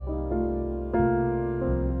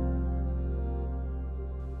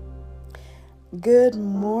Good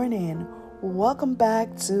morning. Welcome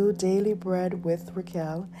back to Daily Bread with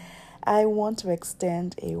Raquel. I want to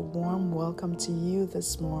extend a warm welcome to you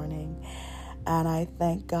this morning. And I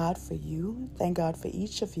thank God for you. Thank God for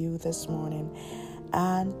each of you this morning.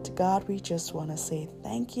 And God, we just want to say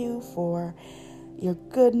thank you for your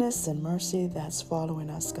goodness and mercy that's following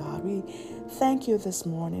us, God. We thank you this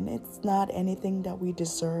morning. It's not anything that we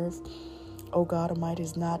deserve. Oh God Almighty,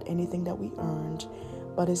 it's not anything that we earned,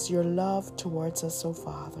 but it's your love towards us, oh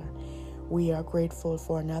Father. We are grateful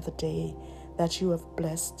for another day that you have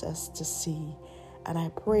blessed us to see. And I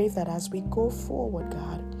pray that as we go forward,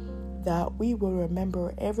 God, that we will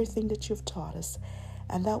remember everything that you've taught us,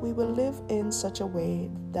 and that we will live in such a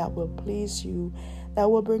way that will please you,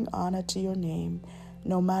 that will bring honor to your name,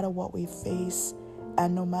 no matter what we face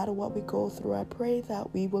and no matter what we go through. I pray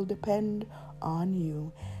that we will depend on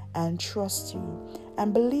you and trust you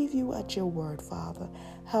and believe you at your word, Father.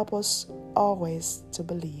 Help us always to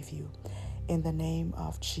believe you. In the name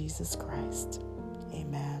of Jesus Christ,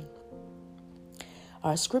 amen.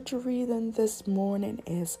 Our scripture reading this morning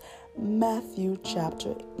is Matthew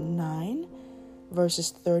chapter 9,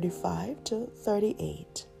 verses 35 to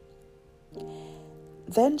 38.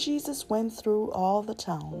 Then Jesus went through all the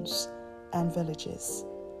towns and villages,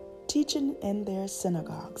 teaching in their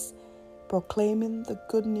synagogues, proclaiming the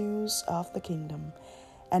good news of the kingdom,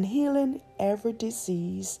 and healing every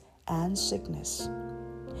disease and sickness.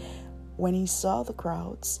 When he saw the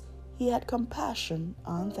crowds, he had compassion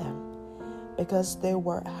on them, because they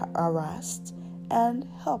were harassed and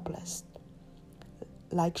helpless,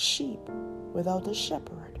 like sheep without a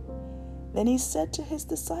shepherd. Then he said to his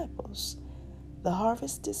disciples, "The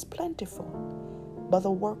harvest is plentiful, but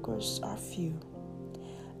the workers are few.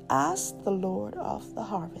 Ask the Lord of the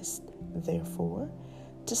harvest, therefore,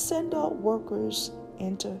 to send out workers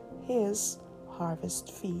into his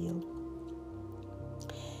harvest field."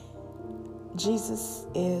 Jesus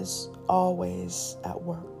is always at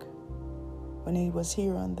work. When he was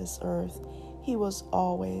here on this earth, he was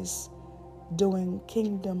always doing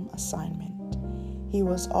kingdom assignment. He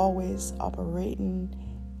was always operating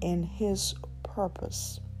in his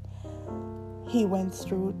purpose. He went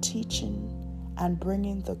through teaching and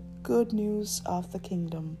bringing the good news of the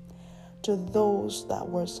kingdom to those that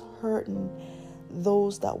was hurting,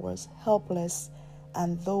 those that was helpless,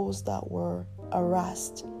 and those that were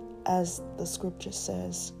harassed, as the scripture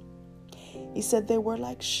says. He said they were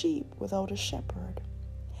like sheep without a shepherd.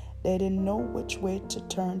 They didn't know which way to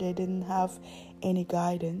turn. They didn't have any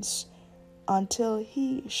guidance until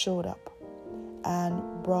he showed up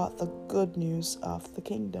and brought the good news of the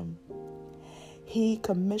kingdom. He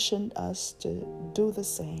commissioned us to do the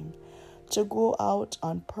same, to go out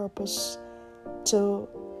on purpose, to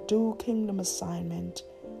do kingdom assignment,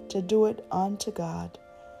 to do it unto God,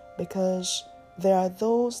 because there are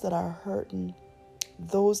those that are hurting,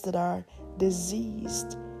 those that are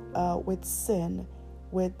diseased with sin,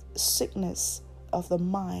 with sickness of the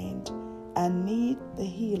mind, and need the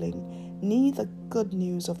healing, need the good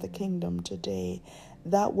news of the kingdom today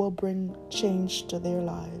that will bring change to their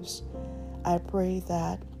lives. I pray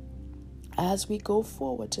that as we go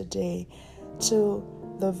forward today to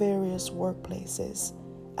the various workplaces,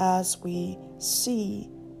 as we see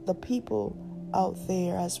the people out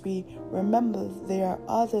there, as we remember there are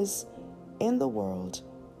others in the world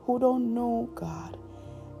who don't know God,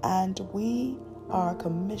 and we are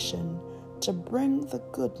commissioned to bring the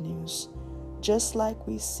good news, just like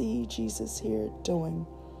we see Jesus here doing,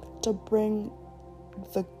 to bring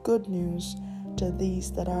the good news to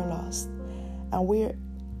these that are lost. And we're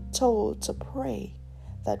told to pray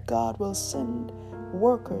that God will send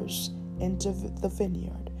workers into the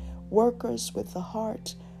vineyard, workers with the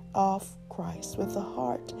heart of Christ, with the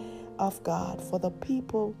heart of God, for the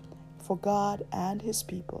people, for God and his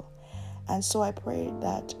people. And so I pray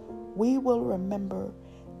that we will remember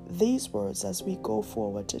these words as we go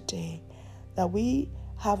forward today, that we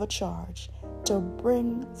have a charge to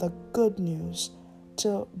bring the good news,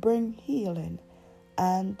 to bring healing,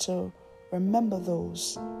 and to remember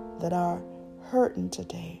those that are hurting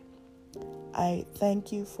today. I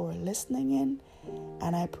thank you for listening in,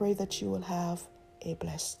 and I pray that you will have a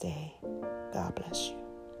blessed day. God bless you.